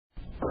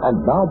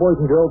And now, boys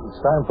and girls,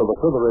 it's time for the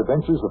further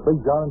adventures of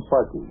Big John and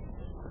Sparkie.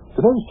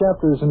 Today's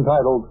chapter is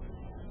entitled,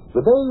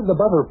 The Day the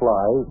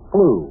Butterfly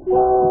Flew.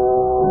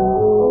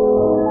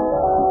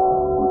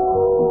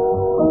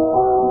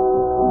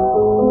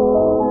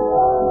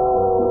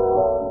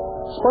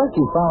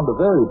 Sparkie found a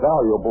very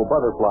valuable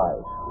butterfly.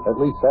 At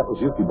least that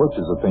was Yuki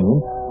Butch's opinion.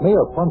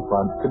 Mayor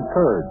Plumfront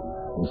concurred.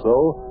 And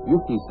so,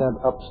 Yuki sent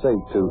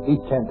upstate to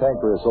East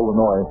Cantankerous,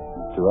 Illinois,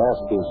 to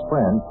ask his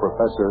friend,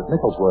 Professor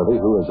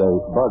Nicholsworthy, who is a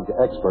bug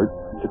expert,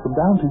 to come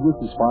down to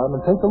Yuki's farm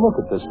and take a look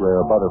at this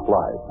rare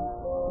butterfly.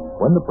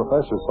 When the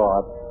professor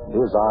saw it,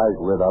 his eyes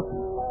lit up.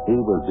 He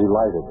was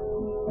delighted.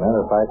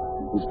 Matter of fact,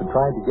 he's been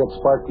trying to get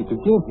Sparkie to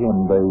give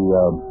him the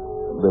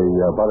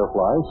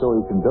butterfly so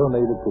he can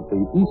donate it to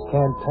the East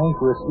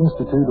Cantankerous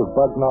Institute of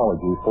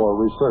Bugnology for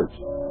research.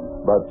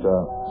 But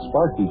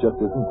Sparkie just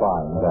isn't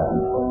buying that.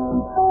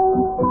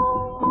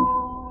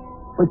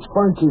 But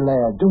Sparkie,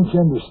 lad, don't you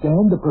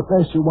understand? The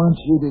professor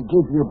wants you to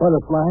give your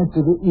butterfly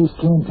to the East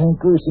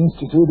Cantankerous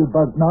Institute of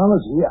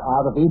Bugnology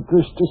out of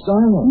interest to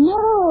science.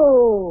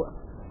 No!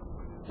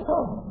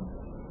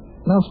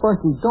 Now,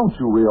 Sparkie, don't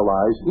you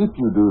realize if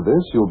you do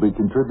this, you'll be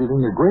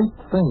contributing a great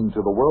thing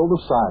to the world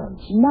of science?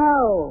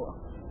 No!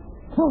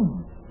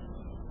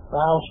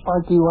 Well,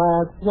 Sparkie,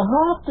 lad, you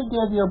have to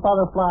give your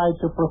butterfly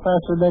to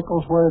Professor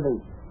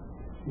Nicholsworthy.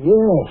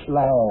 Yes,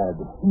 lad.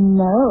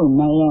 No,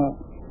 Mayor.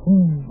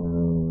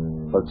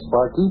 But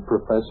Sparkie,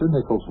 Professor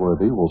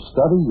Nicholsworthy will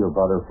study your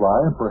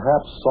butterfly and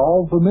perhaps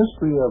solve the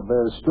mystery of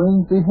their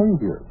strange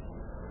behavior.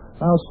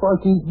 Now,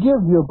 Sparkie,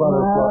 give your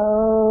butterfly...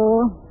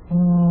 No.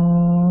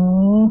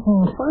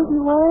 Sparkie,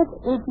 lad,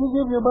 if you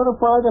give your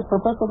butterfly to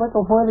Professor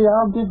Nicholsworthy,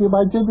 I'll give you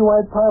my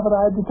genuine private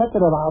eye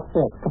detective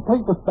outfit,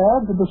 complete with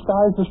badge and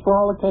disguises for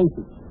all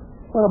occasions.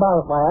 What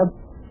about it, lad?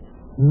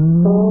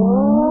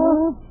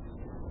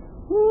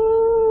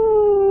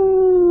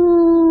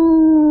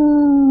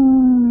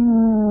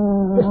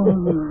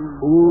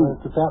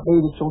 Does that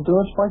mean that you'll do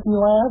it, Sparkie,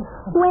 lad?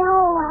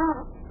 Well,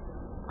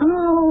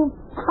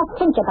 I'll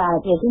think about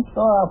it, Yuki.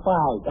 Oh,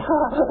 fine.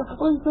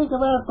 What do you think of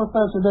that,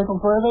 Professor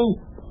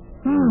Nicholsworthy?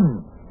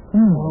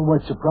 Well,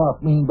 what's the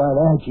prof mean by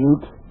that,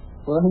 Duke?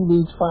 Well, he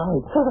means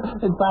fine.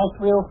 In fact,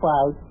 real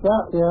fine.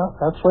 Yeah,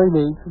 that's what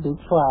he means. He means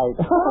fine.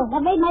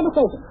 I've made my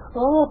decision.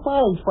 Oh,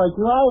 fine,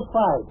 Sparkie. All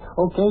fine.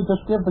 Okay,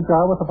 just give the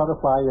jar with the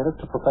butterfly in it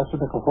to Professor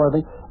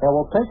Nicholsworthy, and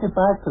we'll take it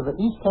back to the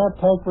East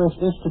Cantankerous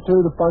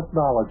Institute of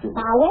Bugnology.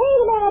 Now,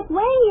 wait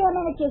a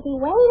minute, Yuki.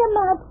 Wait a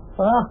minute.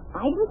 Huh?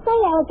 I didn't say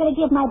I was going to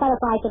give my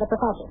butterfly to the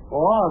professor.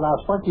 Oh, now,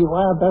 Sparkie,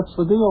 lad, that's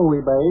the deal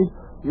we made.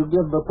 You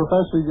give the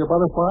professor your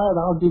butterfly, and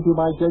I'll give you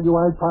my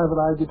genuine private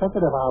eye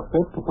detective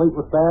outfit, complete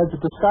with badge and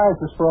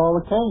disguises for all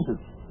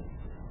occasions.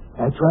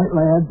 That's right,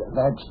 lad.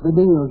 That's the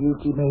deal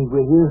Yuki made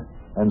with you.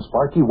 And,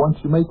 Sparkie, once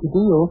you make a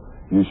deal,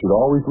 you should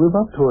always live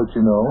up to it,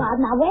 you know.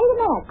 Now, wait a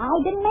minute. I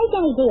didn't make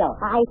any deal.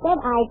 I said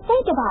I'd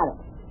think about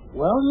it.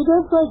 Well, you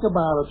did think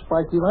about it,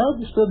 Sparkie,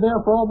 lad. You stood there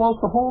for almost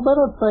a whole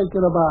minute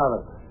thinking about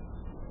it.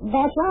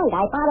 That's right.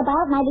 I thought about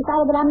it, and I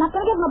decided that I'm not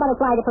going to give my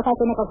butterfly to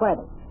Professor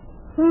Nicholsworthy.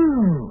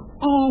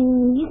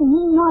 And you can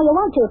mean all you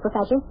want to,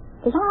 Professor,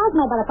 because I like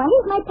my butterfly.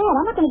 He's my pet.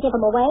 I'm not going to give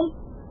him away.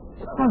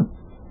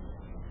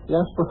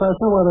 Yes,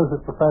 Professor? What is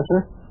it,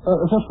 Professor?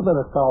 Just a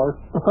minute, fellas.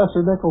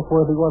 Professor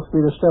Nicholsworthy wants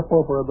me to step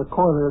over in the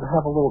corner and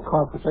have a little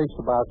conversation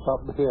about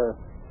something here.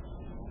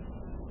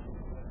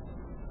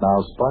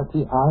 Now,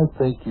 Sparkie, I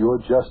think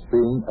you're just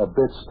being a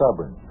bit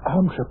stubborn.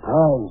 I'm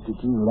surprised at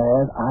you,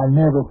 lad. I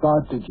never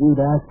thought that you'd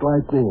act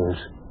like this.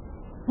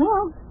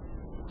 Well,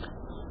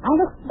 I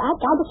just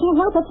can't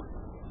help it.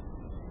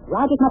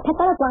 Roger's my pet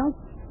butterfly.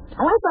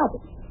 I like Roger.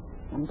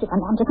 I'm just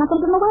not going to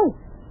give him away.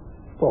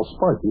 Well,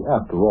 Sparkie,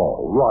 after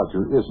all,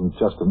 Roger isn't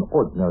just an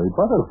ordinary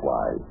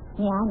butterfly.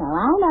 Yeah, I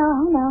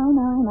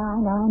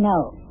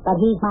know. But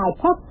he's my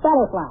pet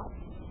butterfly.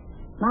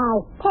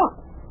 My pet.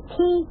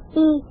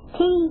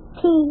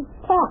 P-E-T-T,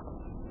 pet.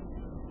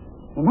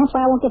 And that's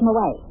why I won't give him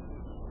away.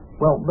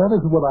 Well, that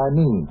isn't what I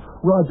mean.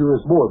 Roger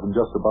is more than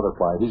just a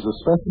butterfly. He's a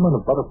specimen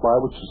of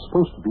butterfly which is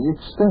supposed to be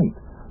extinct.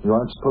 You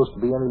aren't supposed to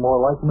be any more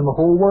like him in the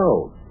whole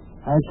world.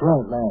 That's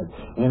right, lad.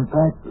 In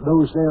fact,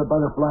 those there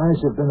butterflies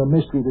have been a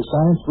mystery to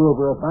science for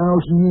over 1,000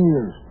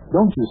 years.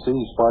 Don't you see,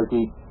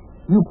 Sparkie?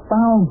 You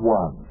found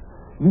one.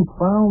 You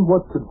found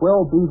what could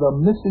well be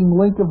the missing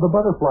link of the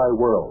butterfly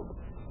world.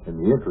 In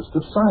the interest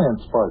of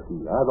science,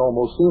 Sparkie, I'd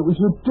almost say it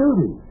was your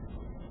duty.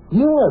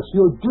 Yes,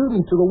 your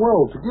duty to the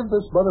world to give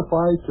this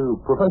butterfly to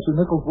Professor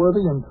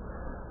Nicholsworthy and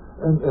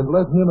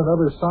let him and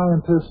other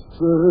scientists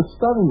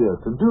study it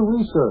and do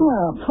research.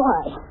 Oh,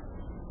 boy.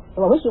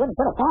 Well, I wish you wouldn't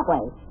put it that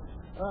way.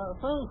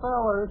 Say,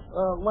 fellas,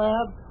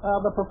 lad,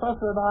 the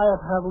professor and I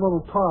have had a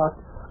little talk.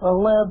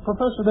 Lad,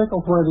 Professor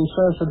Nicholsworthy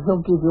says that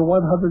he'll give you $100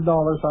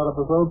 out of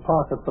his own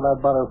pocket for that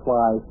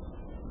butterfly.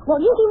 Well,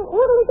 what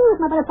will he do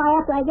with my butterfly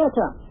after I give it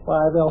to him? Why,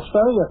 they'll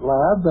study it,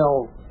 lad.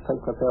 They'll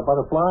take their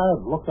butterfly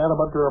and look at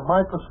him under a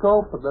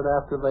microscope, and then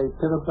after they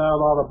pin him down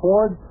on a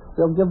board,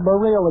 they'll give him a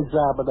real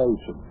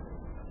examination.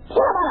 Pin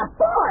him on a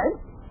board?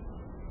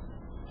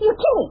 You're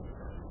kidding.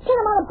 Pin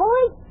him on a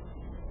board?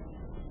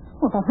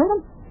 Won't that hurt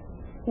him?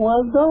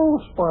 Why,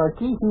 no,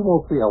 Sparkie. He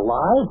won't be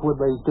alive when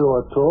they do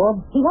it to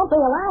him. He won't be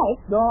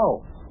alive? No.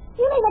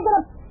 You mean they're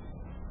gonna...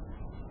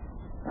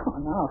 Oh,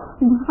 no.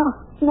 No.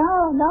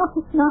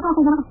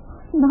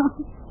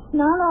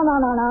 I'm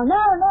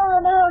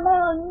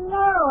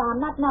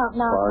not,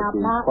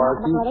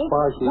 Sparkie, listen,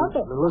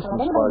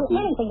 Sparkie.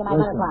 Anything to my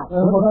butterfly.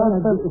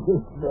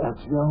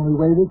 That's the only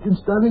way they can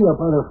study a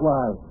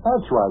butterfly.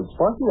 That's right,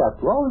 Sparkie.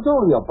 After all, it's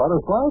only a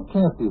butterfly. It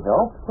can't be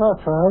helped.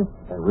 That's right.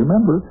 And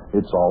remember,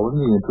 it's all in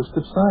the interest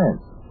of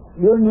science.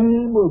 Your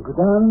name will go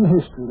down in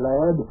history,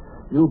 lad.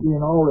 You'll be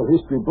in all the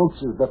history books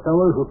as the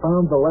feller who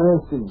found the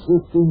last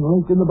existing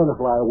link in the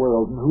butterfly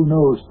world. And who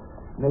knows,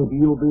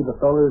 maybe you'll be the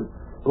feller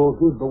who'll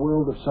give the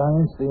world of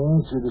science the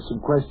answer to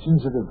some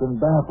questions that have been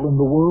baffling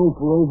the world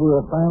for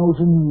over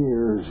 1,000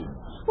 years.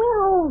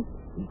 Well...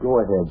 Go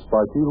ahead,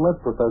 Sparkie.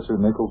 Let Professor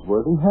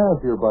Nicholsworthy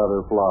have your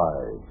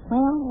butterfly.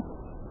 Well,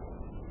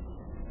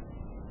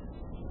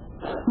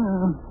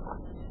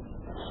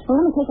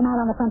 let me take him out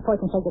on the front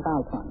porch and say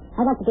goodbye to him.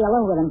 I'd like to be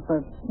alone with him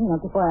for,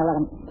 before I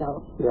let him go.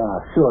 Yeah,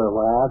 sure,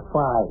 lad.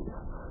 Fine.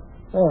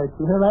 Hey,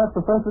 did you hear that,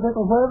 Professor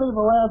Nicholsworthy?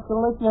 The lad's going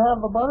to let you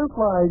have the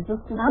butterfly.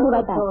 I'll be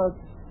right back.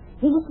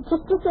 Just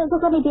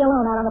let me be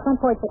alone out on the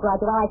front porch,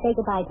 Roger, while I say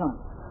goodbye to him.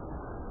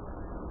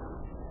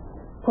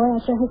 Boy,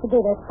 I sure hate to do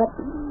this, but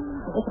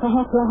if I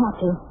have to, I have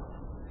to.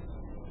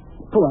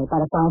 Boy,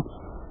 butterfly,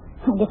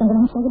 I guess I'm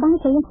going to say goodbye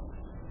to you.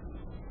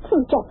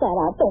 Please check that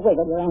out. Don't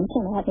wiggle your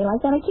antenna at me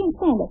like that. I can't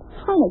stand it.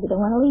 I know you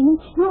don't want to leave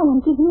me. I don't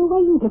want to give you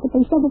away either, but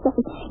they said it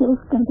was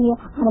going to be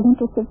out of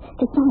interest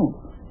to science.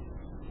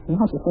 They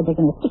also said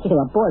they're going to stick you to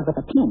a board with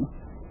a pin.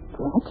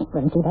 Well, I can't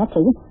let them do that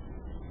to you.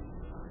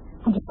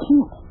 I just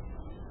can't.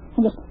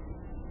 Hey,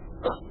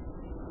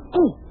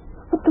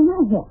 what's going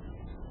on here?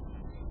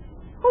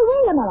 Hey,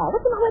 wait a minute.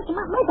 What's the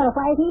matter? My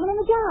butterfly isn't even in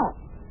the jar.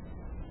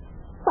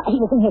 Well, he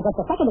was in here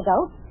just a second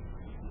ago.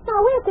 Now,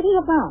 where could he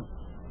have gone?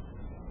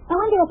 I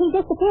wonder if he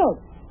disappeared.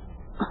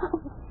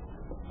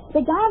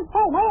 Big John?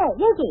 Hey, there,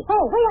 Yuki.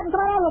 Hey, hurry up and come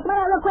on out here. Come on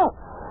out real quick.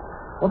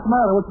 What's the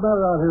matter? What's the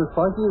matter out here,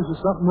 Sparkie? Is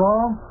there something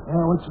wrong?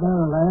 Yeah, what's the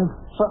matter, lad?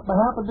 Something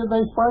happened, did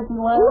they, Sparkie,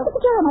 lad? Look at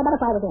the jar my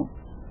butterfly was in.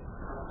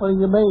 What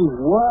do you mean,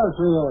 was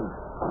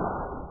in?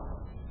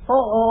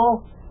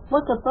 Uh-oh.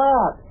 Look at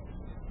that.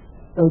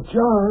 The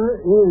jar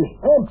is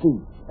empty.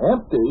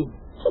 Empty?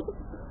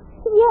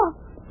 Yeah.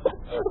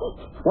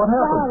 What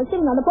happened? Well, I was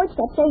sitting on the porch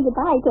step saying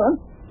goodbye to him.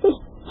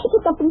 He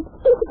took up and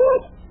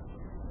disappeared.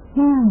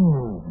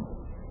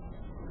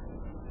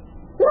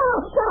 No,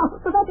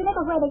 Professor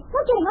Nicholsworthy. No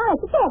kidding,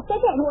 honest. It's it.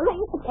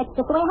 It's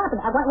just the way it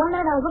happened. One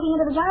minute I was looking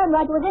into the jar and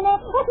Roger was in there,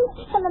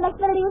 and the next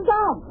minute he was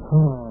gone.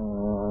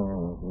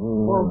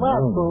 Well,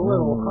 that's a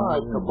little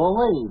hard to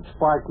believe,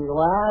 Sparkie,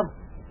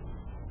 lad.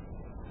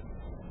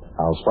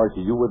 Now,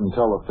 Sparkie, you wouldn't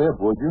tell a fib,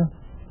 would you?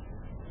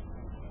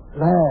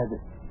 Lad,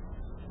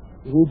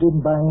 you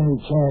didn't by any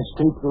chance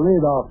take the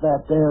lid off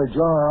that there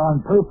jar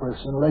on purpose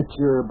and let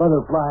your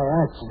butterfly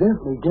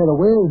accidentally get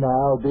away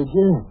now, did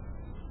you?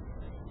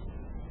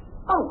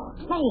 Oh,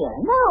 Mayor,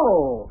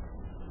 no.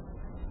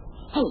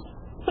 Hey,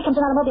 here comes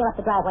an automobile up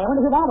the driveway. I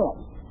wonder who that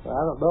is. I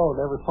don't know.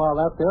 Never saw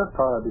that there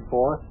car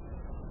before.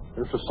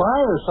 There's a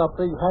sign or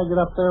something hanging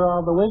up there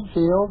on the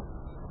windshield.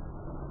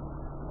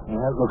 Yeah,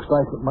 it looks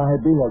like it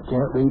might be. I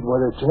can't read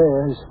what it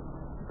says.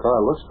 The car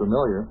looks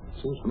familiar.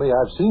 Seems to me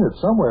I've seen it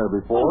somewhere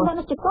before. Hey,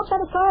 is that Mr.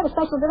 Squelchfeather's car, the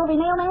special delivery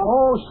mailman?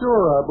 Oh,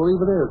 sure, I believe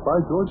it is. By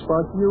George,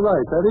 Sparkie, you're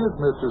right. That is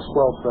Mr.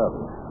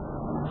 Squelchfeather.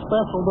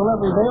 Special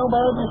delivery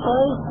mailman, you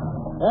say?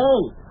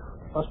 Hey,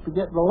 must be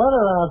getting a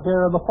letter out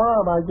here on the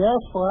farm, I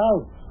guess.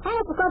 Well, Hi,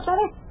 Mr.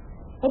 Squelchfeather.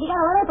 Have you got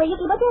a letter for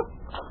Yuki Butcher?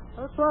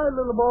 that's right,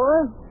 little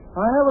boy.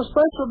 I have a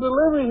special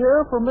delivery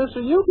here from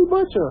Mr. Yuki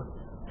Butcher.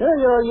 Here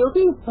you are,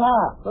 Yuki.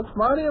 Looks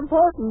mighty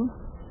important.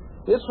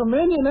 It's from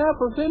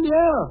Indianapolis,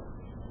 Indiana.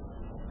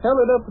 Held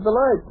it up to the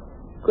light.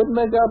 Couldn't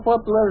make out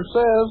what the letter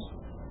says.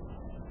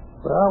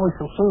 Well, we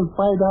shall soon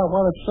find out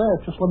what it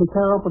says. Just let me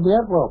tear open the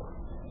envelope.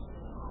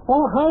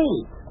 Oh, hey,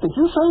 did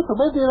you say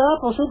from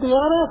Indianapolis,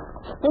 Indiana?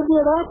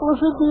 Indianapolis,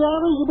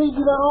 Indiana? You mean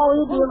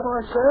Indiana? Like this?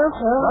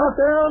 Right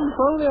there on the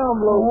front of the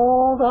envelope.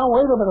 Oh, now,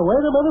 wait a minute.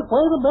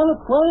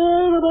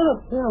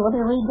 Here, let me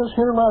read this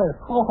here letter.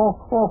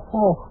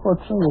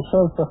 Let's see, it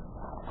says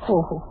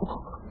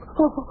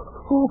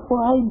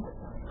fine.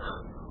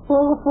 It's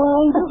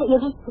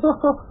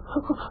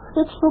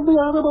from the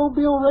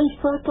automobile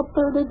racetrack up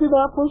there in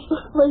Indianapolis.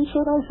 They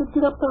said I should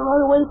get up there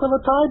right away for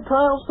the time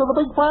trials for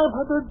the big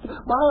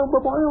 500-mile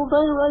Memorial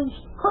Day race.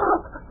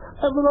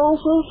 And it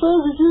also says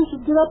that you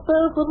should get up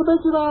there for the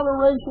midget honor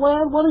race,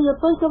 lad. What do you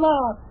think of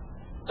that?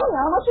 Hey,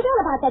 what you doing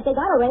about that big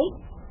auto race?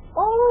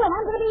 Oh, and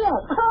I'm going to be in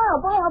it. Oh,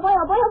 boy, oh, boy,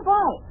 oh, boy, oh,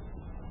 boy.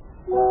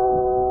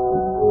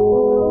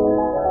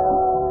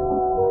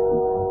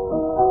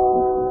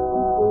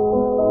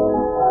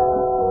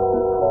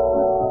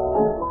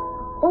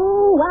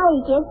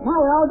 Kids, now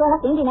we're all going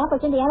up to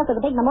Indianapolis, Indiana for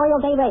the big Memorial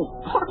Day race.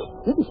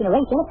 Yuki's going to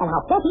race in it, and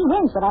I'll bet he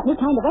wins for that new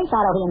kind of race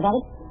auto he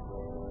invented.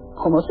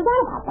 Almost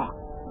forgot about that.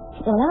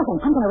 And another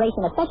thing, I'm going to race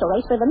in a special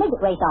race for the midget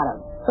race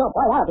auto. Oh,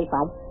 boy, that'll be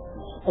fun.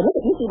 Hey, look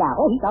at Yuki now.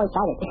 Oh, he's all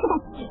excited.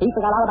 He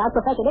forgot all about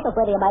Professor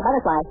Nicholsworthy and my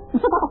butterfly.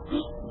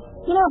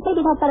 You know, maybe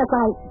that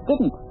butterfly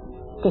didn't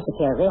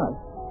disappear, really.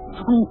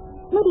 I mean,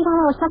 maybe while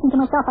I was talking to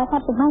myself, I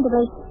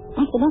absentmindedly,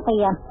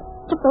 accidentally,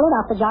 took the lid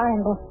off the jar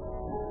and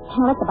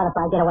let the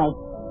butterfly get away.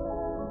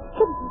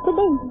 Could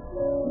be.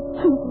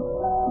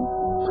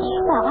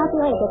 Well, I'll see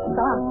you later, kids.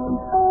 So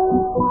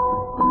long.